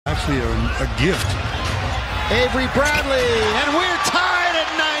actually a gift. Avery Bradley, and we're tied at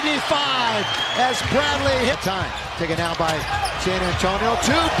 95 as Bradley hit time. Taken out by San Antonio.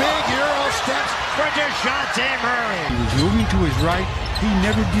 Two big Euro steps for DeJounte Murray. He was moving to his right. He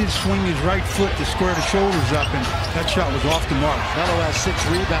never did swing his right foot to square the shoulders up, and that shot was off the mark. Melo has 6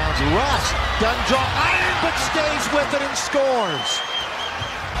 rebounds. Russ doesn't draw iron, but stays with it and scores.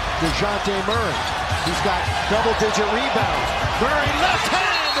 DeJounte Murray, he's got double-digit rebounds. Murray left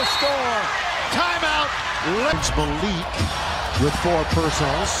hand to score. Timeout. It's Malik with 4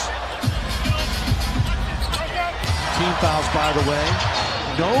 personals. Team fouls, by the way.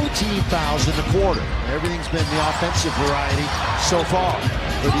 No team fouls in the quarter. Everything's been the offensive variety so far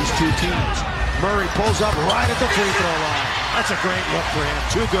for these two teams. Murray pulls up right at the free throw line. That's a great look for him.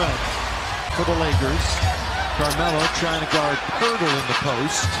 Too good for the Lakers. Carmelo trying to guard Pirtle in the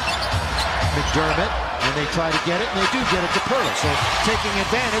post. McDermott, and they try to get it, and they do get it to Pirtle. So taking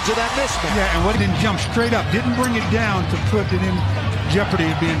advantage of that mismatch. Yeah, and what didn't jump straight up, didn't bring it down to put it in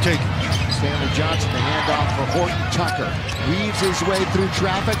jeopardy of being taken. Stanley Johnson, the handoff for Horton Tucker. Weaves his way through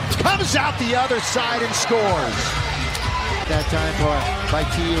traffic, comes out the other side and scores. That time by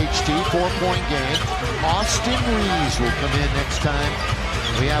THT, 4-point game. Austin Reeves will come in next time.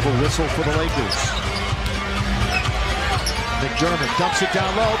 We have a whistle for the Lakers. McDermott dumps it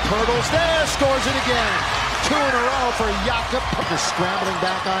down low. Pirtle's there, scores it again. 2 in a row for Jakob. Scrambling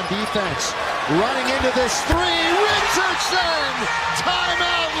back on defense. Running into this 3, Richardson!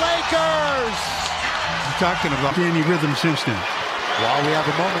 Timeout, Lakers! Talking about any rhythm since then. While we have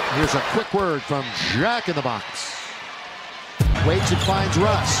a moment, here's a quick word from Jack in the Box. Waits and finds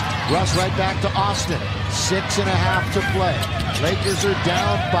Russ. Russ right back to Austin. 6.5 to play. Lakers are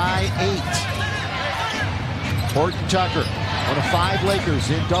down by 8. Horton Tucker, one of 5 Lakers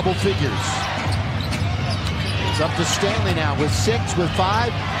in double figures. It's up to Stanley now with 6, with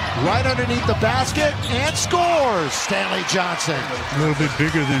 5. Right underneath the basket and scores. Stanley Johnson. A little bit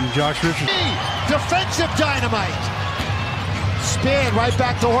bigger than Josh Richardson. Defensive dynamite. Spin right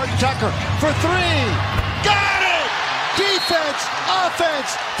back to Horton Tucker for 3. Got it! Defense,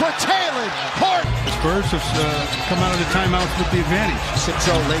 offense for Taylor Horton. The Spurs have come out of the timeouts with the advantage.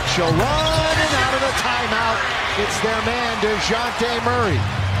 6-0 Lake Show running out of the timeout. It's their man, DeJounte Murray.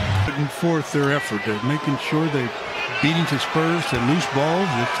 Putting forth their effort. They're making sure they beating to Spurs to loose balls.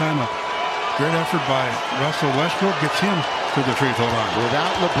 This time a great effort by Russell Westbrook gets him to the free throw line.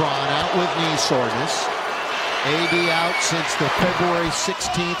 Without LeBron, out with knee soreness. AD out since the February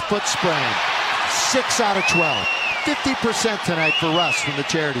 16th foot sprain. 6 out of 12. 50% tonight for Russ from the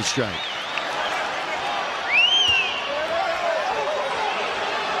charity strike.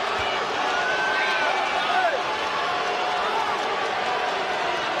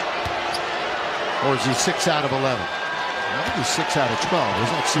 Or is he 6 out of 11? I think he's 6 out of 12.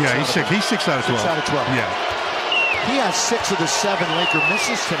 Isn't it 6 yeah, he's 6. He's 6 out of 12. 6 out of 12. Yeah. He has 6 of the 7 Laker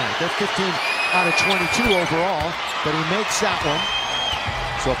misses tonight. They're 15 out of 22 overall, but he makes that one.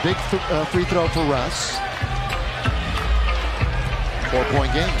 So a big free throw for Russ.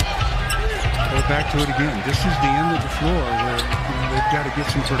 4-point game. Go back to it again. This is the end of the floor where they've got to get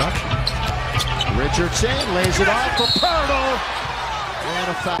some production. Richardson lays it off for Pirtle.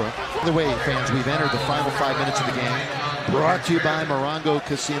 And a foul. By the way, fans, we've entered the final 5 minutes of the game. Brought to you by Morongo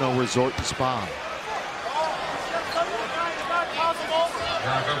Casino Resort and Spa.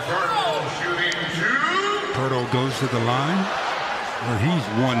 Pirtle goes to the line where he's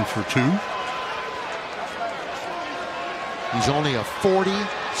 1 for 2. He's only a 46%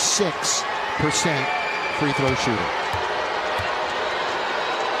 free throw shooter.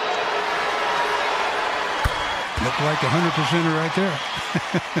 Look like 100%er right there.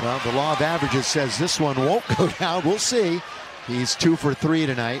 Well, the law of averages says this one won't go down. We'll see. He's 2 for 3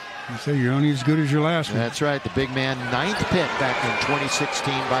 tonight. You say you're only as good as your last one. That's right. The big man, 9th pick back in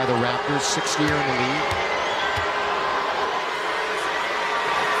 2016 by the Raptors. 6th year in the league.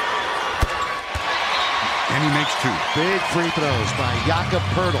 And he makes 2. Big free throws by Jakob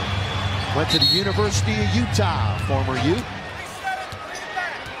Pirtle. Went to the University of Utah, former Ute.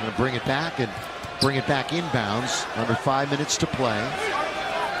 Going to bring it back and bring it back inbounds. Under 5 minutes to play.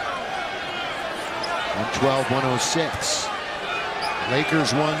 112-106.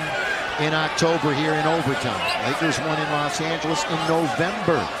 Lakers won in October here in overtime. Lakers won in Los Angeles in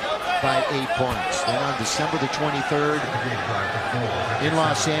November by 8 points. Then on December the 23rd in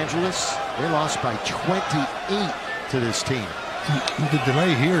Los Angeles, they lost by 28 to this team. The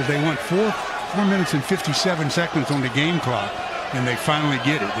delay here is they want 4 minutes and 57 seconds on the game clock, and they finally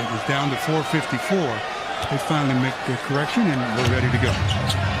get it. It was down to 4:54. They finally make the correction, and we're ready to go.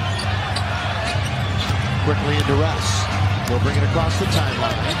 Quickly into Russ. They'll bring it across the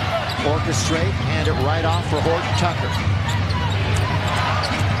timeline. orchestrate, hand it right off for Horton Tucker.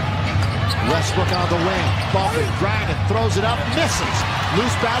 Westbrook on the wing, bumping, grinding, throws it up, misses.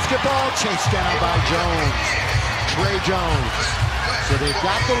 Loose basketball, chased down by Jones. Trey Jones. So they've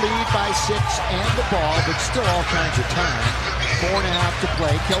got the lead by 6 and the ball, but still all kinds of time. 4.5 to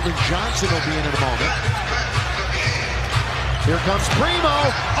play. Keldon Johnson will be in a moment. Here comes Primo,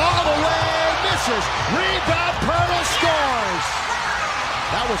 all the way, misses. Rebound, Pirtle scores.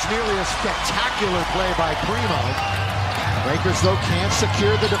 That was nearly a spectacular play by Primo. Lakers, though, can't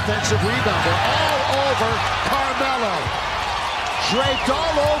secure the defensive rebound. They're all over Carmelo. Draped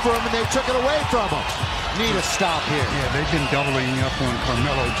all over him, and they took it away from him. Need a stop here. Yeah, they've been doubling up on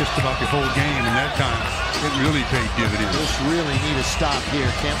Carmelo just about the whole game, and that time it really paid dividends. Just really need a stop here.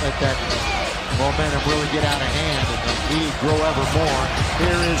 Can't let that momentum really get out of hand and the lead grow ever more.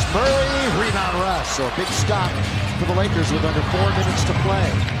 Here is Murray, rebound Russ. So a big stop for the Lakers with under 4 minutes to play.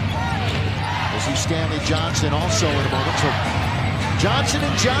 We'll see Stanley Johnson also in a moment. So Johnson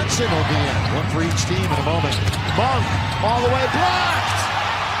and Johnson will be in. One for each team in a moment. Monk all the way blocked.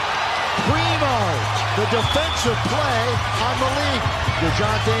 Primo, the defensive play on Malik.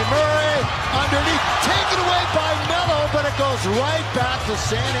 DeJounte Murray underneath, taken away by Melo, but it goes right back to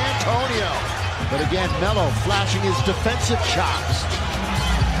San Antonio. But again, Melo flashing his defensive chops.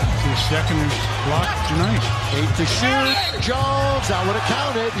 His second block tonight. 8 to shoot. Jones, that would have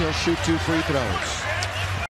counted. He'll shoot 2 free throws.